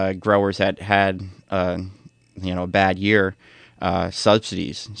gave growers that had a bad year,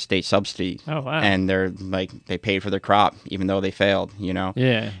 state subsidies. Oh, wow. And they paid for their crop even though they failed,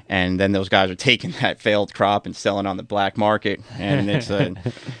 Yeah. And then those guys are taking that failed crop and selling on the black market, and there's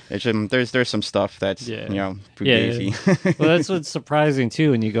some stuff that's fugazi. Yeah. Well, that's what's surprising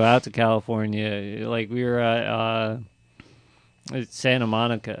too when you go out to California. Like we were at Santa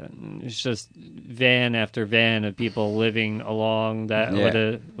Monica. It's just van after van of people living along that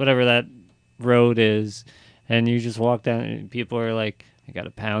whatever that road is. And you just walk down, and people are like, "I got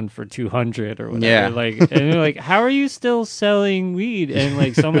a pound for $200 or whatever." Yeah. And they're like, "How are you still selling weed?"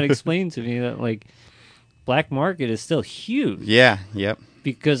 And someone explained to me that black market is still huge. Yeah. Yep.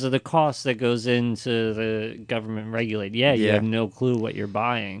 Because of the cost that goes into the government regulate. Yeah, you have no clue what you're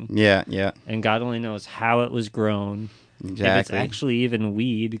buying. Yeah. Yeah. And God only knows how it was grown. Exactly. If it's actually even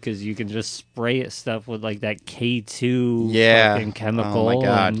weed, because you can just spray it stuff with that K2 fucking chemical. Oh my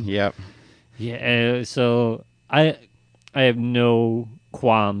God. Yep. Yeah, so I have no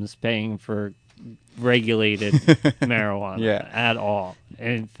qualms paying for regulated marijuana at all.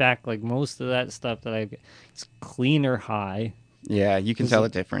 And in fact, like most of that stuff that I get, it's clean or high. Yeah, you can tell the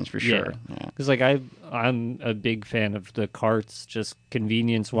difference for sure. Because I'm a big fan of the carts, just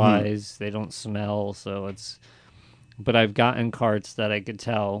convenience wise. They don't smell, so it's. But I've gotten carts that I could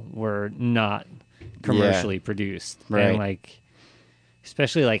tell were not commercially produced, right? And like,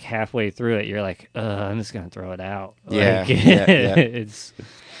 especially like halfway through it, you're like, I'm just gonna throw it out. Yeah, Like, yeah. It's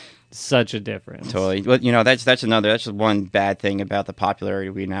such a difference. Totally. Well, that's one bad thing about the popularity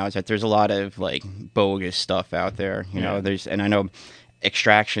of weed now is that there's a lot of like bogus stuff out there. You know, and I know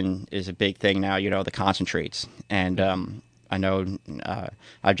extraction is a big thing now. You know, the concentrates, and I know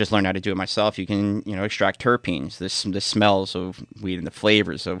I've just learned how to do it myself. You can, extract terpenes, the smells of weed and the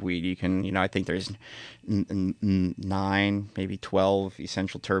flavors of weed. You can, I think there's 9, maybe 12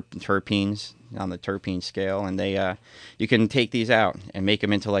 essential terpenes on the terpene scale, and they you can take these out and make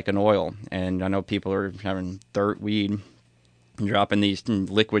them into like an oil. And I know people are having dirt weed, dropping these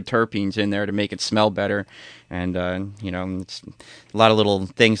liquid terpenes in there to make it smell better, and it's a lot of little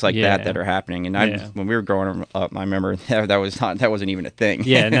things like that are happening. And when we were growing up, I remember that wasn't even a thing.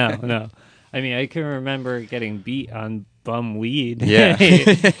 Yeah, no. I mean, I can remember getting beat on bum weed. Yeah,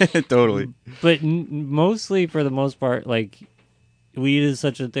 totally. But mostly, for the most part, like, weed is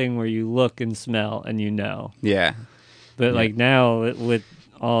such a thing where you look and smell and you know. Yeah. But like now with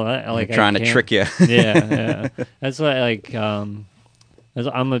all that, like, they're trying to trick you. Yeah. That's why, like, I'm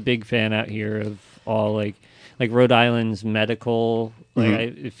a big fan out here of all like Rhode Island's medical. Like,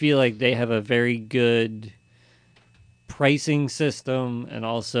 I feel like they have a very good pricing system, and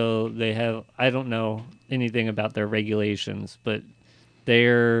also they have, I don't know anything about their regulations, but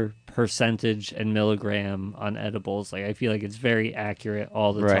their percentage and milligram on edibles, like, I feel like it's very accurate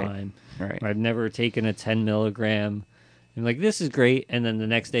all the time. Right. I've never taken a 10 milligram. I'm like, this is great, and then the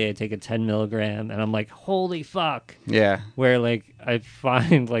next day I take a 10 milligram, and I'm like, holy fuck. Yeah. Where, like, I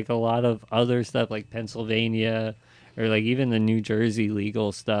find, like, a lot of other stuff, like Pennsylvania, or, like, even the New Jersey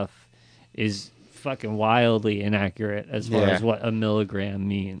legal stuff is fucking wildly inaccurate as far as what a milligram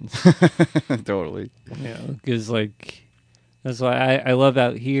means. Totally. Yeah, because, like, that's why I love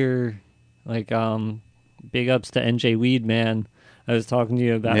out here, like, big ups to NJ Weed, man. I was talking to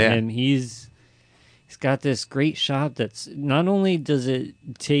you about him. He's got this great shop that's, not only does it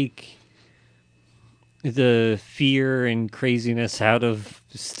take the fear and craziness out of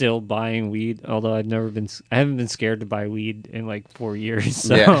still buying weed, although I haven't been scared to buy weed in like 4 years.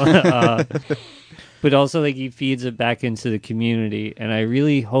 So, but also, like, he feeds it back into the community, and I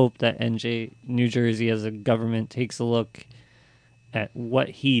really hope that New Jersey as a government takes a look at what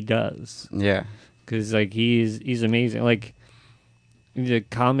he does. Yeah, because, like, he's amazing. Like, the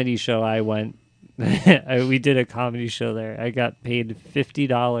comedy show I went. We did a comedy show there. I got paid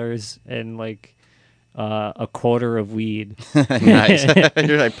 $50 and like a quarter of weed. Nice.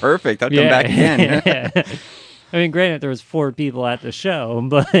 You're like, perfect. I'll come back again. I mean, granted, there was 4 people at the show,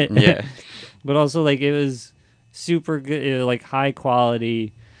 but but also, like, it was super good. It was, like, high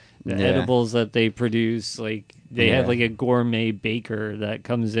quality. The edibles that they produce, like, they have like a gourmet baker that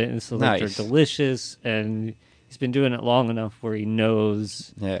comes in, so like, they're delicious, and he's been doing it long enough where he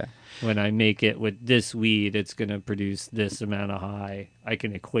knows. Yeah. When I make it with this weed, it's going to produce this amount of high. I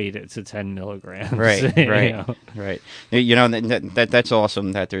can equate it to 10 milligrams. Right. Right. That's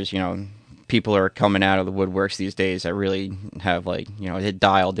awesome that there's, people are coming out of the woodworks these days that really have, like, it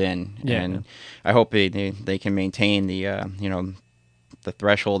dialed in. Yeah. And I hope they can maintain the, the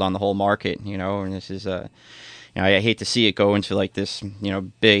threshold on the whole market, and this is, I hate to see it go into, like, this,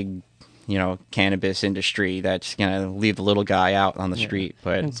 big, cannabis industry that's gonna leave the little guy out on the street.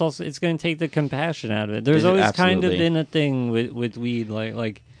 But it's gonna take the compassion out of it. There's always kind of been a thing with weed,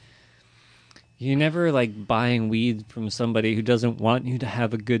 like you never like buying weed from somebody who doesn't want you to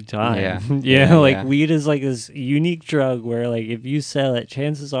have a good time. Weed is like this unique drug where, like, if you sell it,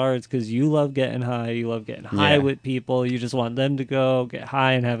 chances are it's because you love getting high. You love getting high with people. You just want them to go get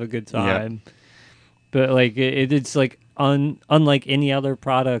high and have a good time. But like it's like unlike any other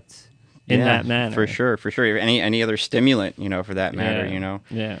product. In that manner, for sure. Any other stimulant, for that matter,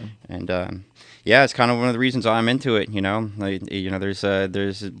 Yeah. And it's kind of one of the reasons I'm into it. Like, there's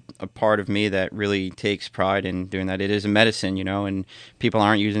a part of me that really takes pride in doing that. It is a medicine, and people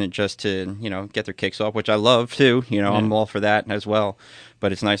aren't using it just to, get their kicks off, which I love too. I'm all for that as well.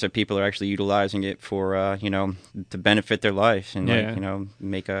 But it's nice that people are actually utilizing it for, to benefit their life and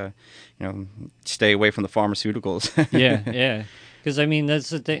make stay away from the pharmaceuticals. Yeah. Because, I mean,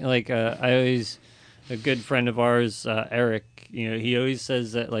 that's the thing, like, a good friend of ours, Eric, he always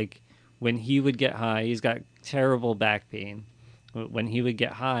says that, like, when he would get high, he's got terrible back pain. When he would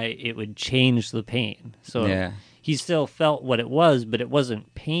get high, it would change the pain. So he still felt what it was, but it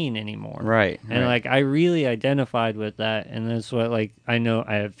wasn't pain anymore. Right. And, like, I really identified with that. And that's what, like, I know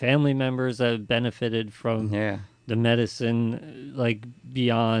I have family members that have benefited from the medicine, like,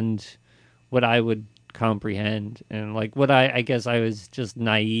 beyond what I would comprehend. And like what I guess I was just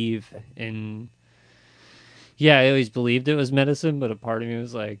naive and I always believed it was medicine, but a part of me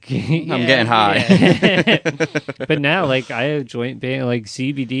was like, I'm getting high. But now, like, I have joint pain, like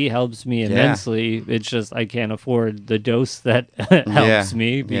CBD helps me immensely. It's just I can't afford the dose that helps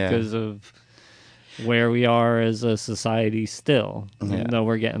me because of where we are as a society still, Yeah. even though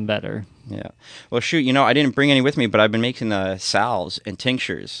we're getting better. Yeah. Well, shoot, I didn't bring any with me, but I've been making salves and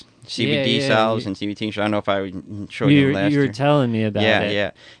tinctures. CBD Yeah, salves and CBD tinctures. I don't know if I showed you last You were year. telling me about it. Yeah.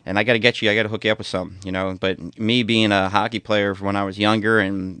 And I got to hook you up with some, But me being a hockey player when I was younger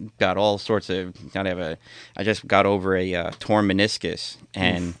and got all sorts of, I just got over a torn meniscus.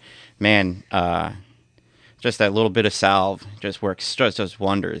 And, man, just that little bit of salve just works, just does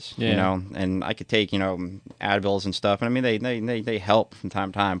wonders, And I could take, Advils and stuff. And I mean, they help from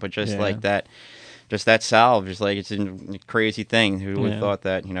time to time, but just like that. Just that salve, just like it's a crazy thing. Who would have thought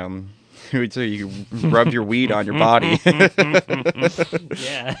that, who would say you rub your weed on your body? Yeah.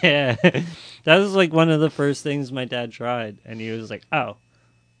 That was like one of the first things my dad tried. And he was like, oh,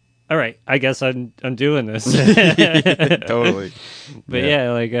 all right, I guess I'm doing this. Totally. But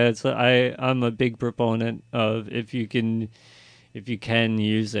I'm a big proponent of if you can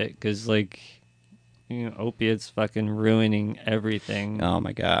use it, because opiates fucking ruining everything. Oh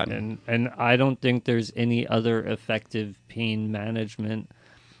my God. And I don't think there's any other effective pain management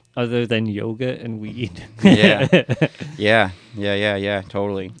other than yoga and weed. Yeah,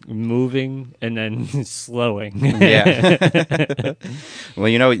 totally. Moving and then slowing. Yeah.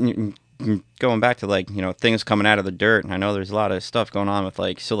 Well, going back to things coming out of the dirt, I know there's a lot of stuff going on with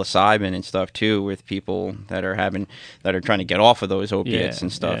psilocybin and stuff too, with people that are trying to get off of those opiates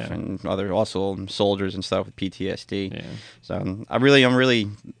and stuff, and other also soldiers and stuff with PTSD. Yeah. So I'm really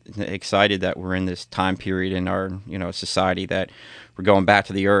excited that we're in this time period in our society that we're going back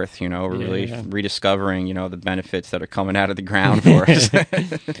to the earth. We're really rediscovering the benefits that are coming out of the ground for us.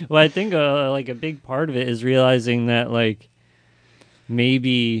 Well, I think a big part of it is realizing that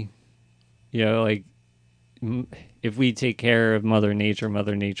maybe. If we take care of Mother Nature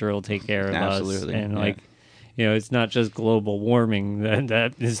will take care of Absolutely. us. And it's not just global warming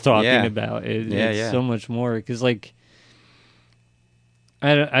that is talking about it. It's so much more. Because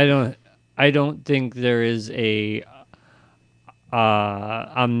I don't think there is a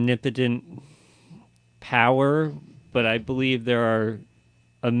omnipotent power, but I believe there are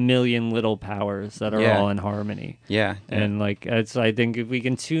a million little powers that are all in harmony. Yeah. And I think if we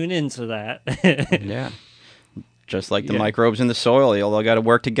can tune into that. Yeah. Just like the microbes in the soil, they all got to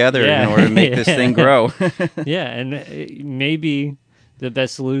work together in order to make this thing grow. Yeah, and maybe the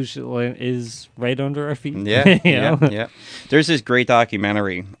best solution is right under our feet. Yeah. There's this great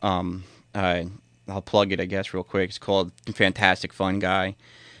documentary. I'll plug it, I guess, real quick. It's called Fantastic Fun Guy,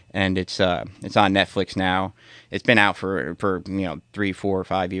 and it's on Netflix now. It's been out for 3, 4,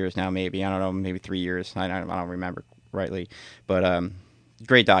 5 years now, maybe. I don't know, maybe 3 years. I don't remember rightly, but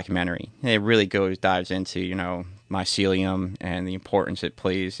great documentary. It really dives into mycelium and the importance it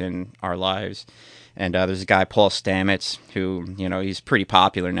plays in our lives. And there's a guy, Paul Stamets, who he's pretty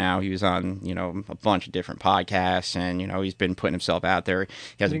popular now. He was on a bunch of different podcasts, and he's been putting himself out there.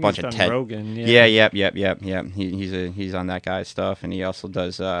 He has a bunch of Rogan. Yep. He's on that guy's stuff, and he also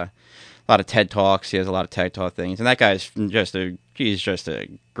does a lot of TED Talks. He has a lot of TED Talk things, and that guy's just a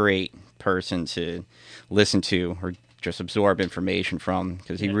great person to listen to or just absorb information from,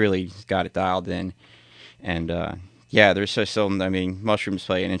 because he really got it dialed in. And there's just mushrooms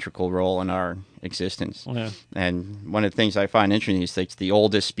play an integral role in our existence. Yeah. And one of the things I find interesting is it's the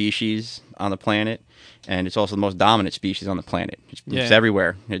oldest species on the planet, and it's also the most dominant species on the planet. It's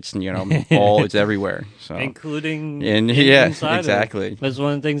everywhere. It's it's everywhere. So including inside exactly. That's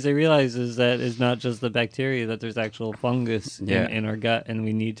one of the things they realize is that it's not just the bacteria, that there's actual fungus in our gut, and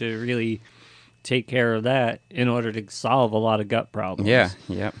we need to really take care of that in order to solve a lot of gut problems.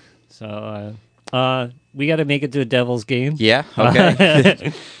 Yeah. So we got to make it to a Devil's game. Yeah.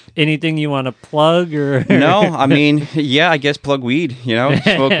 Okay. Anything you want to plug or? No, I guess plug weed,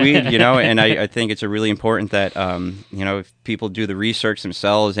 smoke weed, and I think it's a really important that, if people do the research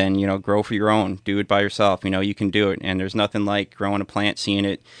themselves and, grow for your own, do it by yourself, you can do it. And there's nothing like growing a plant, seeing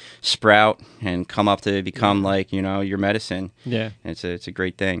it sprout and come up to become your medicine. Yeah. It's a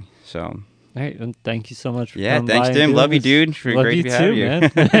great thing. So. All right. Well, thank you so much for coming by. Thanks, Tim. Love you, dude. Great to have you. Man.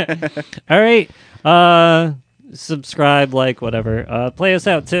 All right. Subscribe, whatever. Play us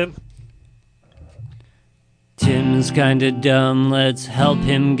out, Tim. Tim's kinda dumb. Let's help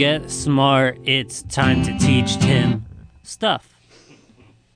him get smart. It's time to teach Tim stuff.